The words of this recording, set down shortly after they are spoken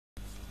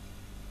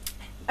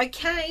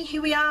Okay,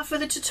 here we are for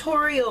the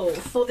tutorial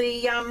for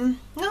the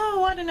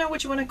oh, I don't know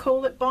what you want to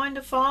call it,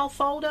 binder, file,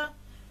 folder.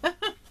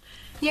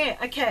 Yeah,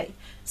 okay,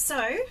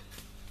 so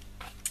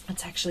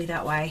it's actually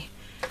that way.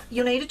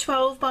 You'll need a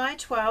 12 by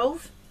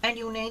 12 and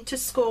you'll need to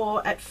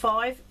score at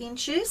 5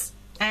 inches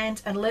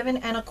and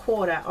 11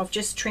 1/4. I've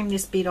just trimmed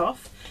this bit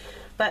off,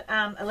 but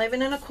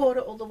 11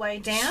 1/4 all the way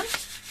down.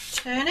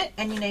 Turn it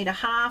and you need a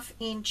 1/2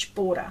 inch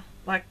border,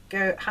 like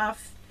go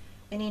 1/2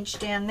 inch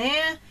down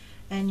there,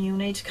 and you'll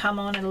need to come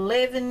on at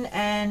 11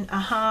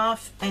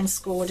 1/2 and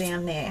score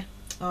down there.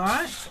 All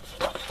right.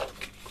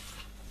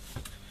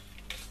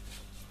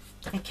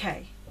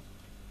 Okay.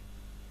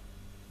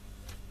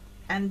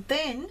 And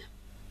then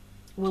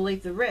we'll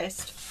leave the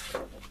rest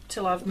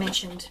till I've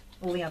mentioned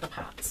all the other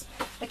parts.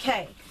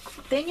 Okay.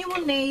 Then you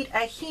will need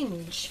a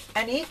hinge,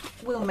 and it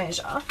will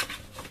measure.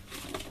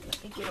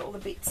 Let me get all the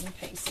bits and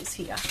pieces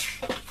here.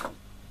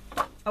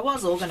 I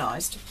was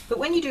organised, but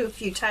when you do a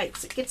few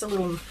takes, it gets a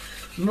little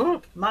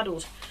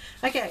muddled.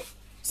 Okay,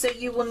 so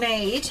you will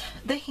need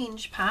the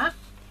hinge part,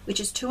 which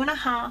is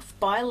 2.5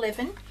 by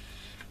 11,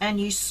 and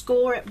you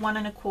score at 1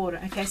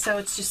 1/4. Okay, so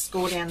it's just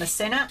score down the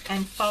centre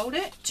and fold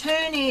it,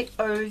 turn it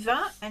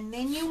over, and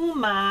then you will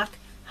mark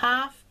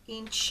 1/2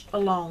 inch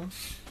along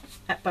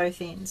at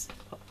both ends.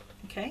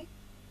 Okay,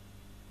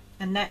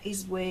 and that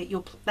is where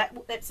you'll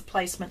that's the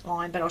placement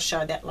line, but I'll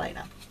show that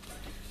later.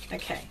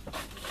 Okay.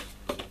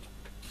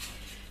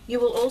 You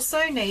will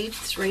also need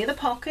 3 of the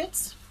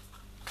pockets,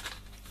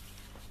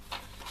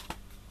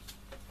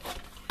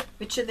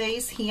 which are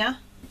these here,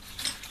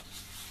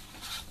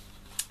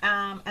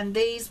 and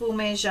these will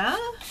measure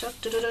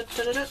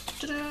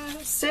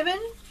 7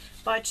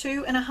 by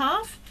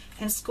 2.5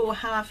 and score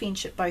 1/2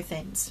 inch at both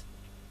ends.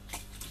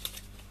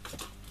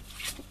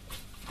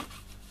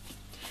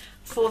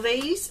 For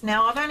these,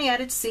 now I've only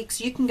added 6,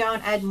 you can go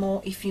and add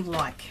more if you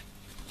like.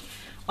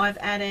 I've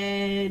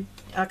added,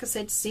 like I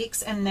said,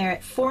 6, and they're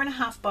at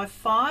 4.5 by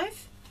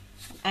 5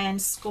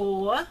 and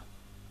score,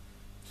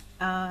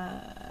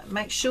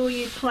 make sure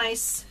you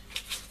place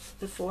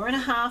the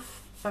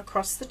 4.5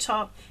 across the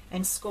top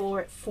and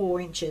score at 4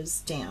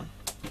 inches down,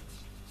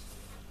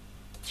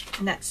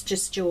 and that's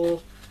just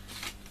your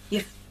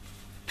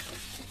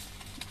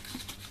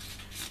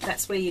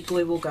that's where your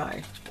glue will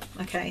go.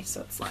 Okay,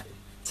 so it's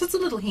a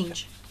little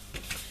hinge.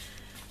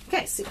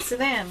 Okay, 6 of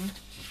them.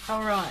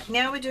 All right,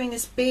 now we're doing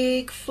this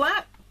big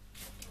flap,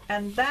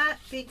 and that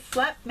big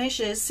flap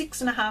measures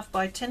 6.5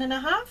 by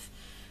 10.5,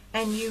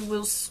 and you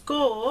will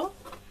score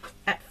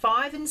at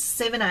 5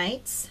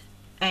 7/8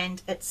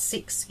 and at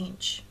 6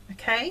 inch.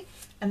 Okay,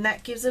 and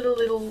that gives it your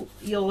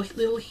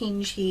little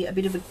hinge here a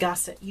bit of a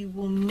gusset. You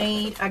will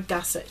need a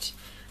gusset,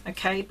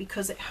 okay,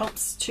 because it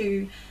helps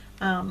to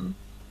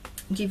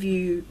give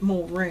you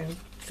more room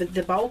for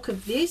the bulk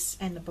of this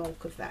and the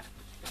bulk of that.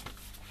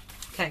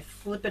 Okay,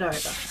 flip it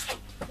over.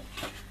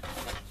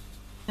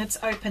 Let's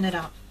open it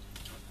up.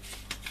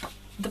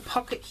 The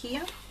pocket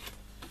here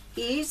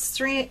is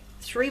 3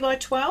 by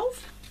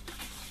 12,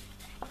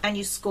 and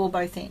you score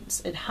both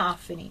ends at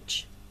 1/2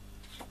 inch.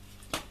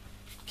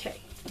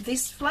 Okay,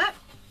 this flap,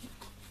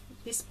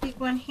 this big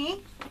one here,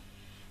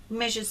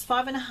 measures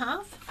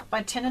 5.5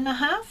 by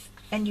 10.5,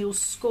 and you'll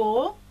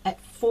score at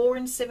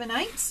 4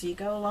 7/8. So you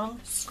go along,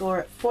 score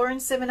at 4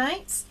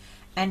 7/8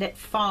 and at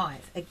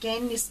 5.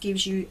 Again, this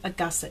gives you a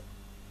gusset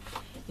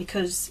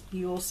because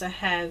you also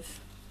have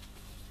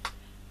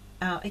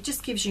it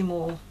just gives you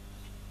more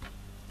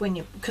when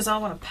you, because I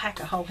want to pack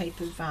a whole heap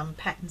of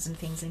patterns and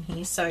things in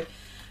here, so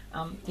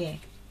yeah,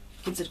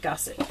 gives it a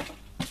gusset.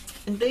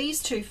 And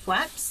these 2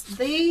 flaps,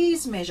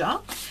 these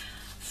measure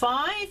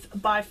 5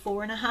 by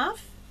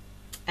 4.5,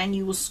 and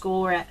you will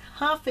score at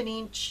 1/2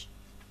 inch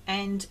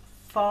and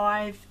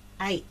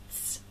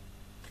 5/8.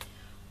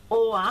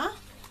 Or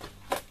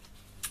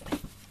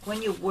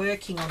when you're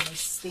working on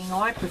this thing,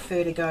 I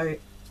prefer to go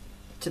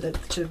to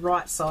the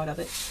right side of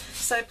it.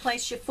 So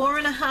place your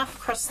 4.5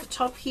 across the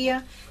top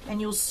here, and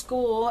you'll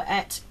score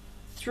at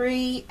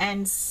 3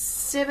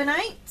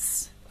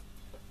 7/8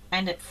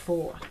 and at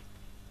 4.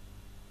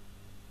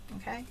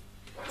 Okay,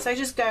 so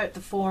just go at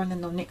the 4 and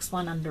then the next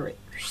one under it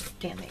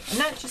down there, and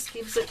that just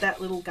gives it that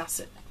little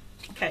gusset.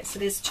 Okay, so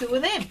there's 2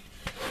 of them.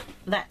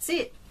 That's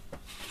it.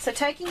 So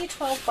taking your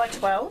 12 by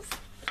 12,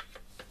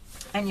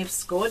 and you've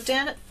scored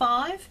down at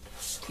 5,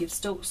 you've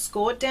still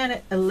scored down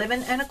at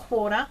 11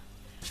 1/4,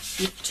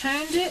 you've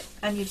turned it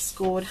and you've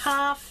scored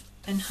 1/2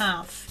 and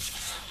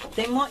 1/2.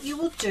 Then what you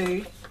will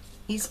do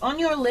is on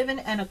your 11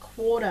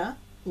 1/4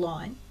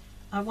 line,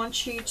 I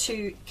want you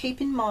to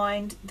keep in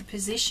mind the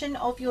position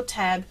of your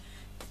tab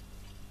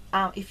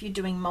if you're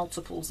doing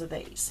multiples of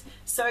these,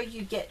 so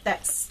you get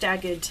that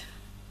staggered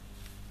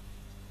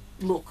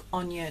look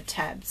on your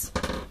tabs.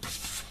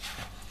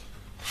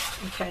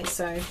 Okay,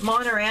 so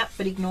mine are out,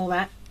 but ignore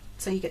that,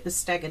 so you get the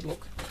staggered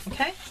look.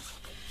 Okay,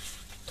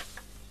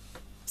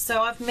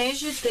 so I've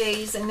measured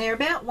these, and they're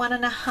about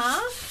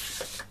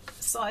 1.5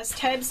 size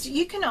tabs.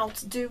 You can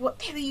do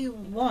whatever you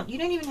want. You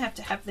don't even have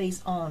to have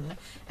these on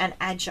and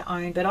add your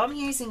own, but I'm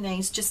using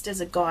these just as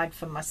a guide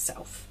for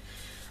myself.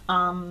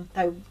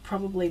 they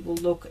probably will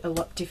look a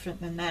lot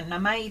different than that, and I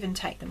may even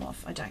take them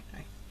off, I don't know.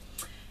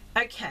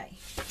 Okay,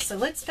 so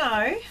let's go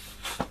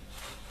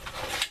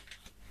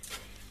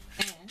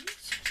and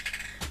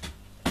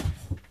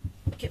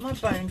get my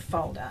bone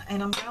folder,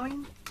 and I'm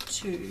going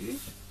to,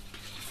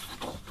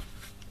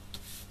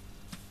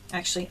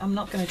 actually I'm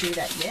not going to do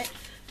that yet.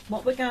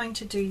 What we're going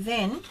to do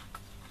then,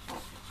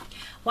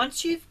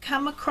 once you've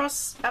come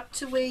across up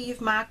to where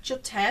you've marked your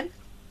tab,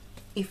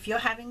 if you're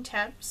having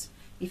tabs,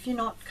 if you're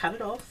not, cut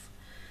it off.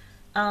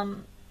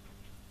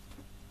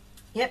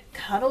 Yep,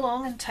 cut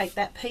along and take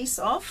that piece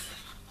off,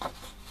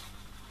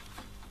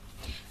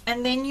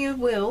 and then you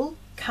will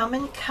come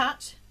and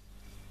cut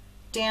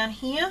down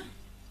here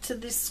to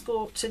this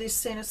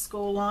center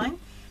score line,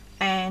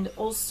 and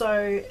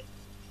also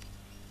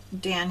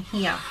down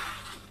here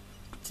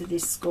to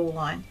this score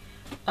line.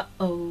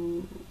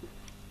 Uh-oh,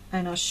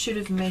 and I should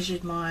have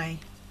measured my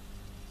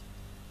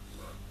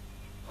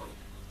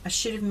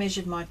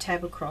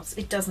tab across.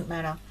 It doesn't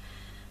matter.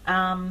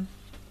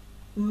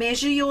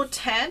 Measure your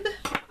tab,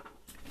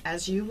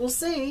 as you will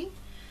see.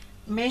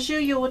 Measure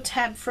your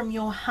tab from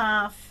your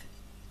 1/2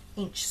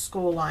 inch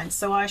score line.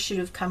 So I should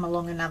have come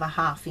along another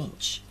 1/2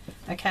 inch.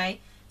 Okay,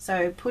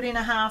 so put in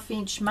a 1/2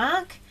 inch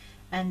mark,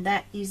 and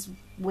that is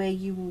where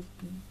you will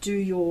do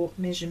your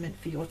measurement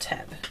for your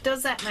tab.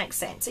 Does that make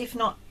sense? If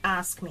not,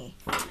 ask me.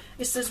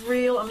 This is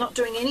real. I'm not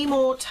doing any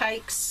more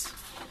takes.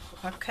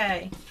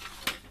 Okay.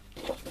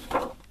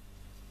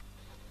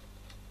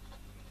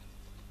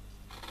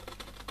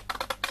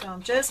 So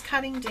I'm just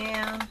cutting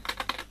down.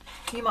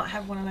 You might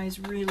have one of those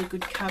really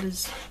good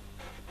cutters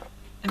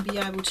and be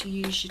able to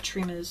use your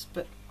trimmers,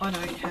 but I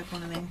don't have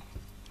one of them.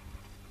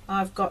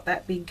 I've got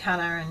that big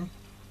cutter and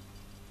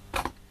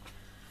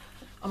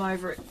I'm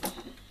over it.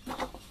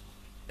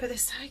 But they're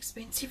so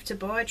expensive to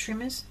buy,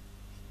 trimmers.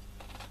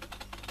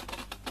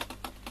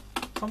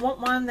 I want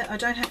one that I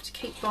don't have to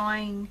keep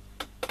buying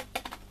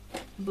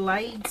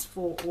blades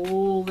for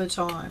all the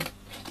time.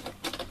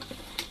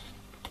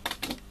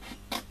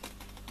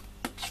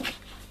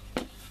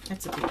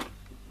 That's a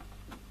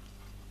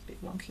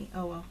bit wonky.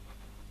 Oh well.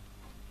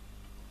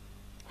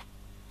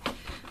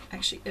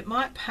 Actually, it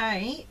might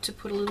pay to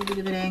put a little bit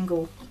of an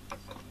angle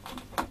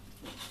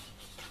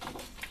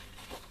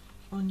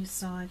on your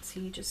sides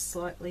here, just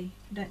slightly.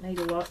 You don't need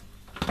a lot.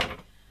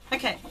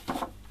 Okay.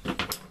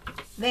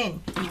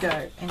 Then you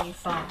go and you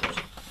find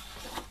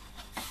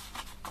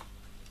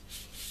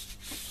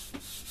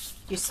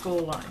your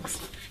score lines.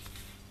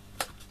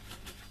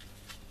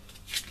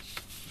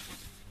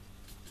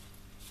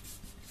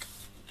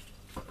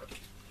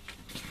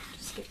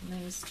 Just getting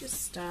these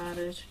just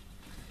started.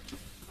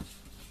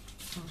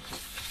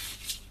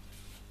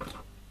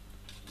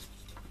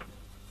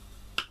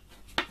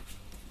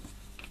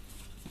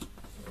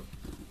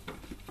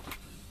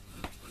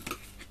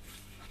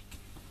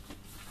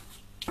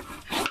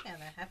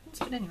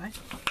 But anyway,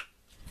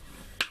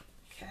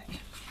 okay,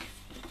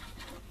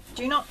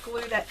 do not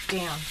glue that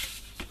down,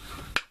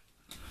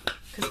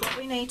 because what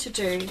we need to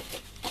do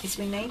is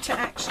we need to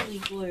actually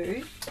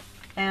glue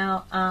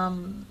our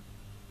I'm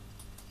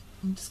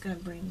just going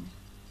to bring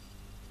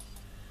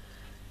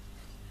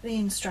the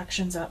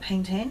instructions up.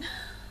 Hang 10.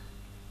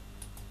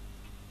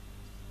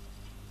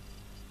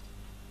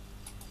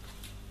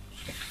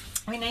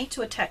 We need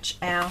to attach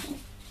our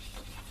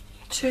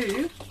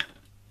 2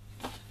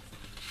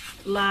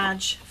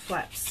 large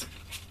flaps.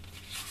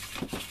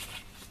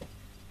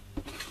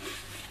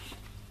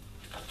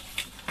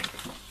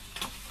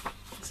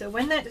 So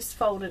when that is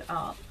folded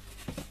up,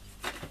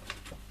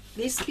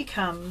 this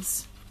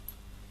becomes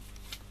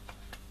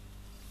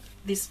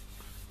this,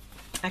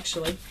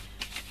 actually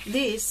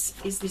this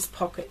is this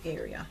pocket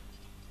area.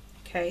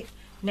 Okay,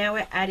 now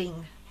we're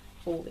adding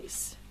all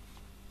this,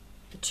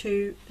 the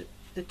two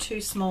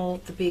small,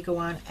 the bigger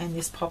one, and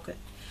this pocket.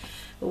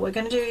 What we're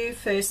going to do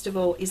first of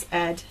all is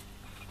add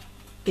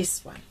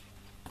this one.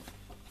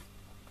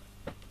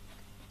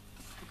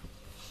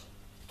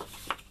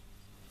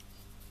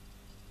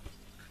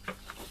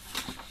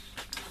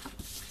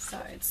 So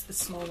it's the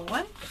smaller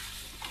one,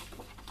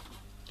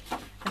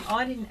 and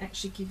I didn't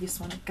actually give this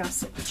one a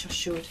gusset, which I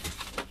should.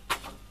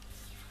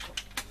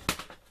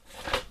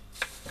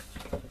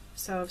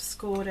 So I've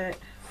scored at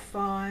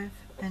 5,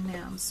 and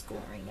now I'm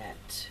scoring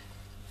at,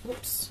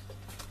 whoops,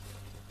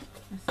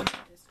 I think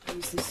I'll just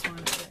use this one,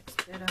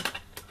 that's better.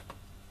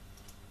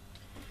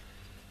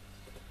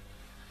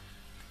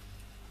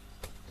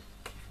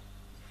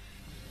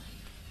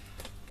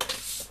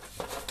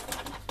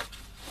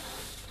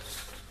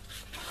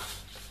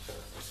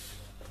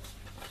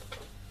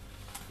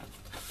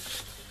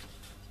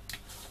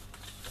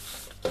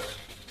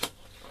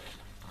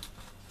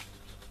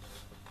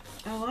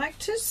 I like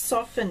to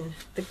soften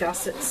the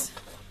gussets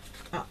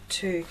up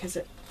too, because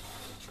it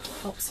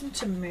helps them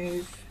to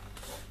move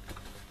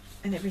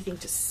and everything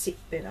to sit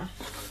better.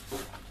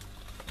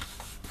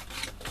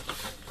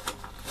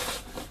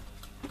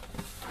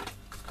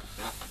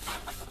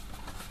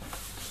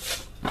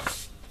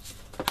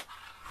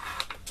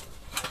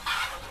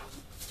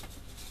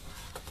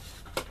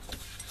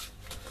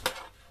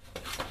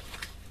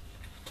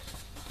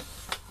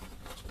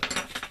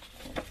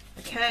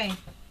 Okay.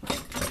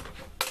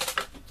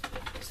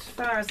 As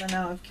far as I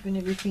know, I've given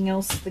everything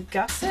else the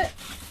gusset.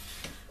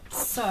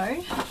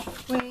 So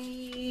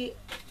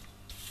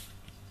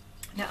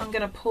now I'm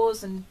going to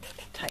pause and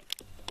tape.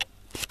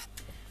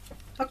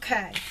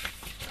 Okay,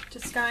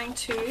 just going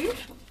to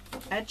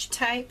add your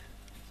tape.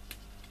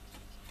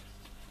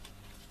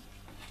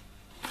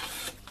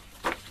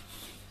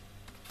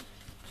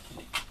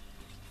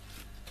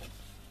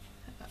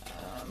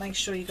 Make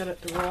sure you got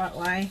it the right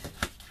way.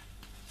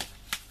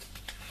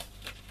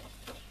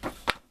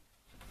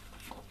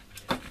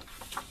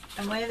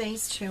 And where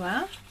these two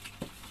are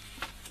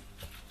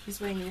is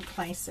where you'll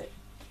place it.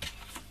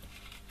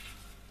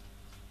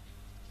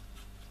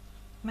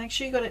 Make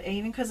sure you got it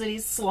even because it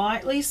is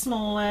slightly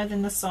smaller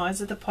than the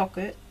size of the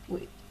pocket,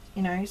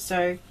 you know,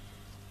 so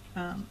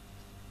there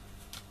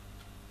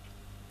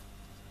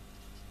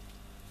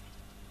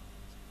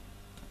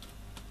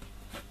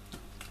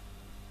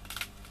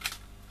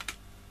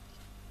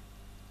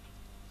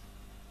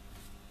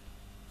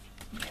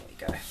we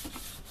go.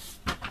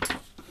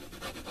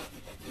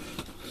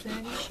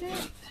 Finish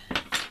it.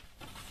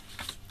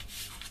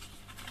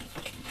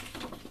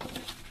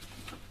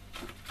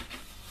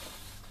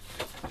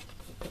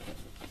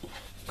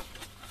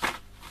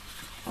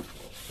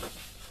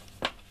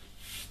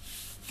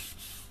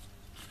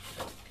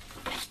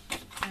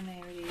 And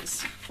there it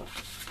is.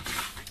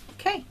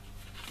 Okay.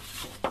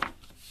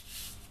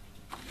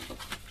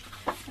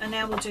 And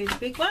now we'll do the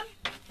big one.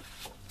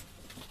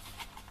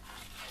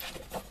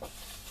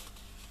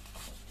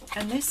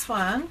 And this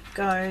one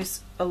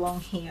goes along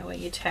here where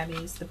your tab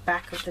is, the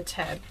back of the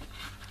tab.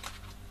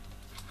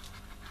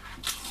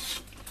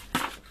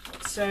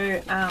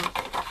 So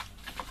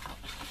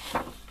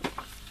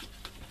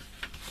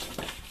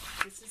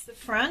this is the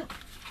front,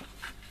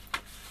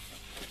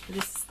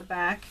 this is the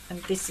back,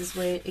 and this is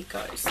where it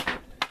goes.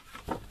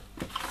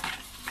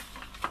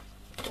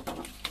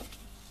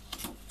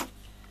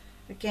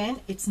 Again,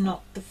 it's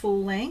not the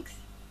full length.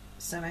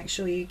 So make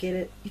sure you get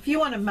it. If you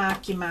want to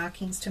mark your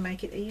markings to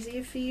make it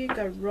easier for you,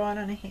 go right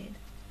on ahead.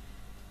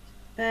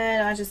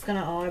 And I'm just going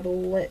to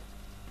eyeball it,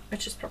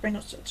 which is probably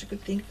not such a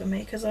good thing for me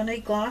because I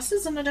need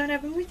glasses and I don't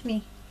have them with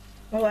me.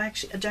 Well,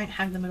 actually, I don't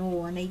have them at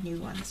all. I need new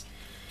ones.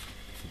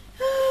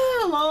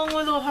 Along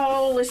with a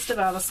whole list of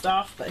other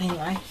stuff, but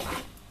anyway.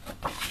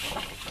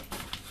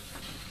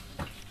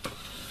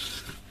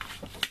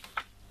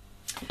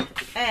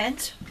 And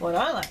what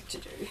I like to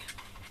do,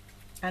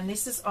 and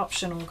this is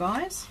optional,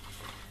 guys,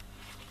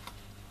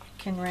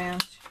 can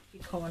round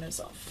your corners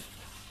off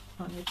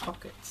on your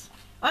pockets.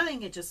 I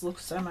think it just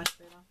looks so much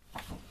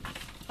better.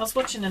 I was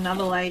watching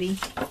another lady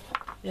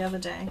the other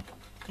day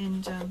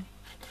and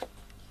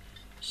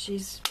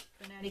she's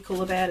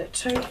fanatical about it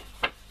too.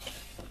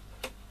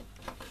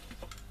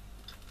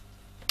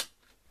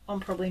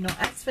 I'm probably not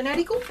as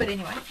fanatical, but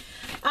anyway.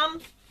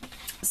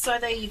 So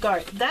there you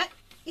go. That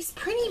is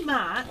pretty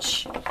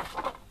much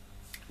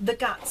the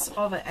guts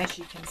of it, as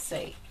you can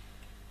see.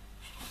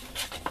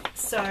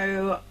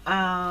 So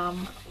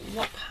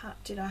what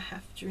part did I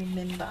have to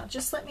remember?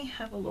 Just let me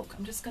have a look.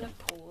 I'm just going to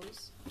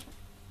pause.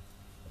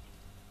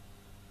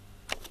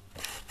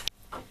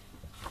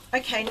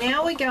 Okay,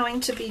 now we're going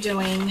to be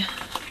doing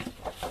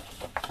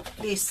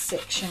this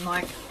section,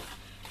 like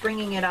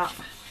bringing it up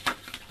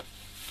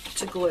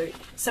to glue.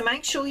 So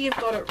make sure you've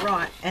got it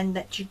right and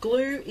that your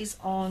glue is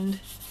on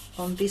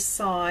this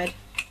side,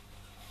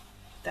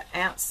 the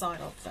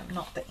outside of them,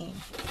 not the in.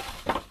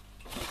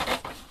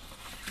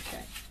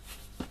 Okay.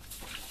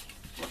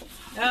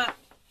 Ah,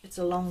 it's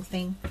a long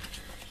thing.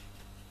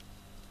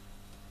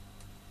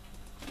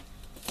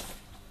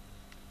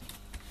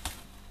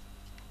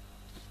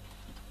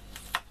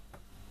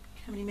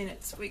 How many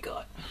minutes have we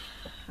got?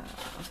 A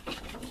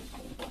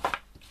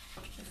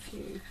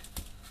few.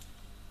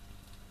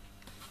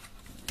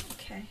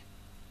 Okay.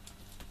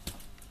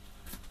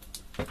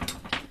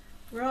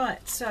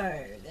 Right, so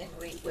then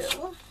we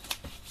will,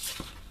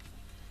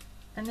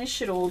 and this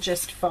should all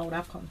just fold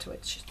up onto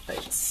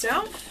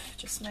itself.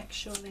 Just make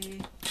sure they're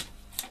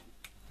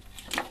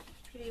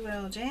pretty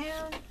well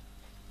down,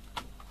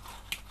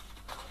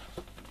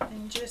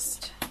 and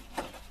just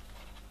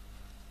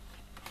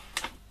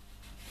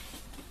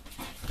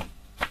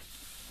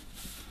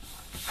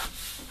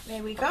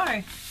there we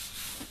go.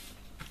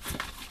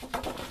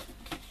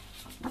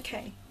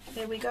 Okay,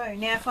 there we go.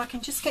 Now if I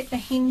can just get the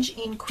hinge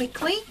in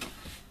quickly.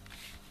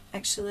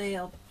 Actually,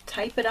 I'll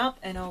tape it up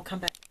and I'll come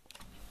back.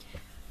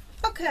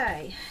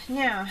 Okay,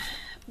 now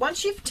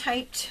once you've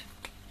taped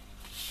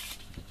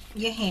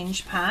your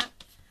hinge part,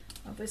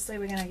 obviously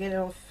we're going to get it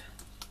off,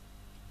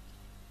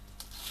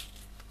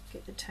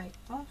 get the tape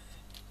off.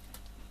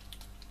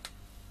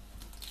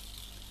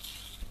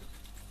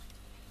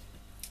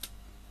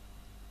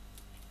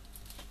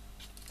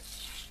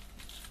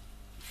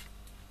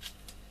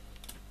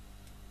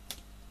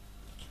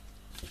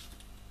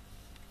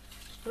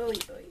 Oi,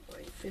 oi,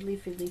 oi, fiddly,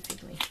 fiddly,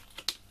 fiddly.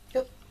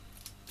 Yep.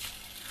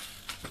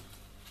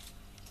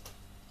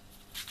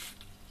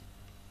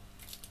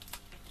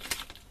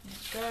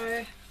 There we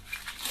go.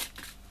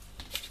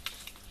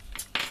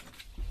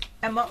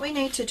 And what we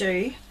need to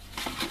do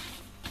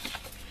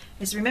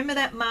is remember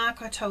that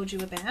mark I told you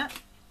about.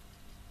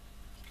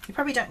 You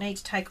probably don't need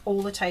to take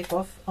all the tape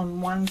off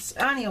on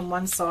only on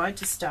one side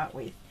to start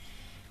with.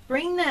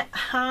 Bring that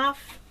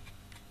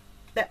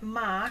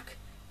mark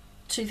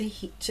to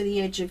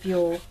the edge of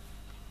your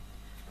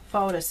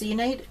folder. So you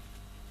need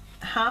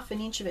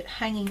 1/2 inch of it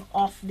hanging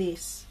off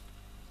this.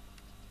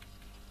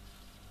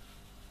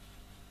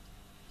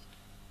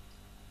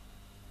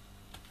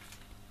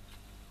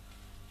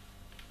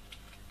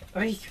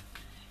 Hang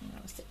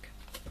on a sec.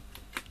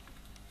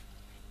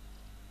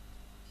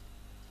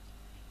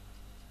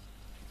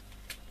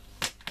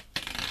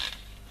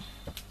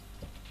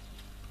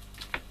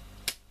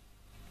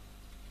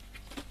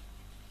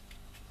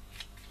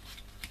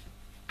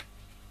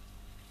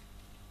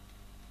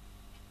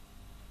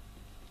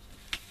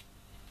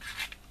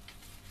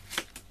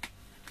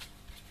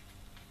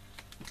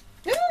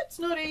 It's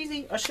not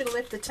easy. I should have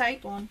left the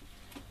tape on.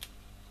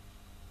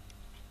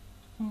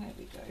 There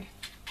we go.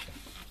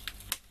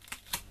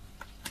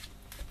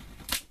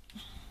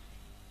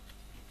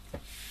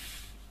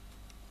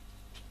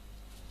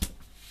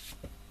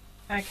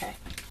 Okay,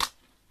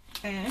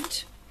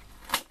 and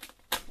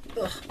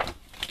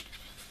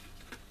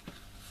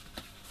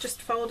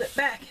just fold it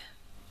back.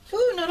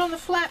 Ooh, not on the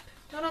flap,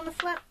 not on the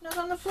flap, not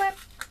on the flap.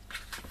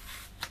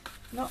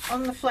 Not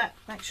on the flap.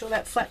 Make sure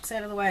that flap's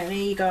out of the way. There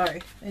you go.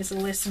 There's a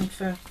lesson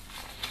for...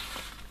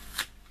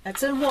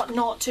 That's what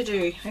not to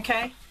do,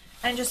 okay?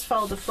 And just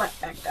fold the flap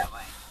back that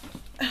way.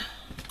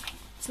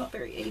 It's not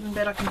very even,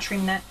 but I can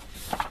trim that.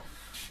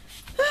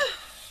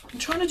 I'm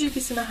trying to do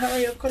this in a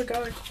hurry. I've got to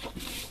go.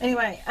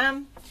 Anyway,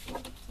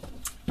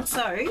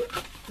 so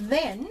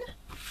then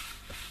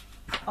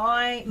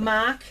I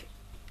mark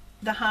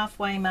the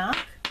halfway mark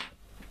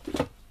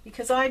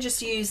because I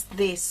just used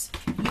this.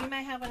 You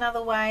may have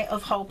another way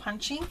of hole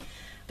punching,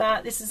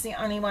 but this is the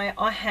only way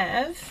I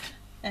have,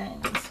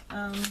 and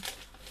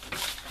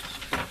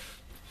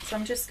so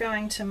I'm just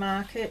going to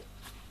mark it.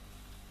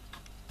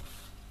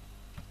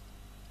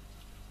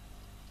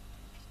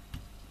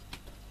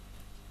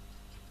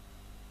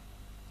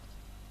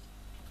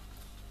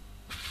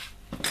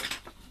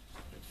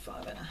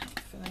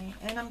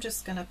 And I'm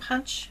just going to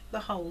punch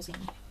the holes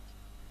in.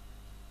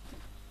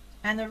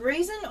 And the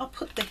reason I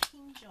put the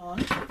hinge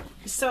on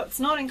is so it's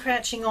not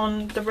encroaching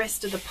on the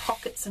rest of the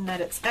pockets and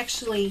that. It's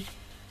actually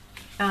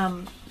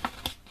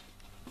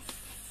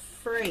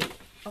free,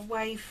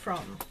 away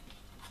from.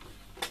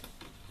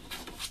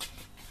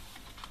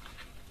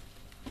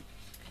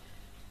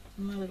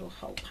 My little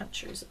hole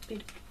puncher is a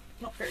bit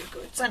not very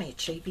good. It's only a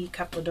cheapie, a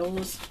couple of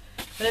dollars,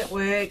 but it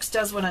works,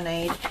 does what I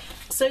need.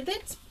 So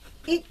that's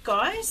it,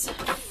 guys,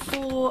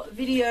 for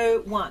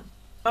video 1.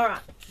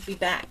 Alright, we'll be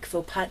back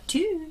for part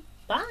 2.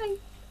 Bye.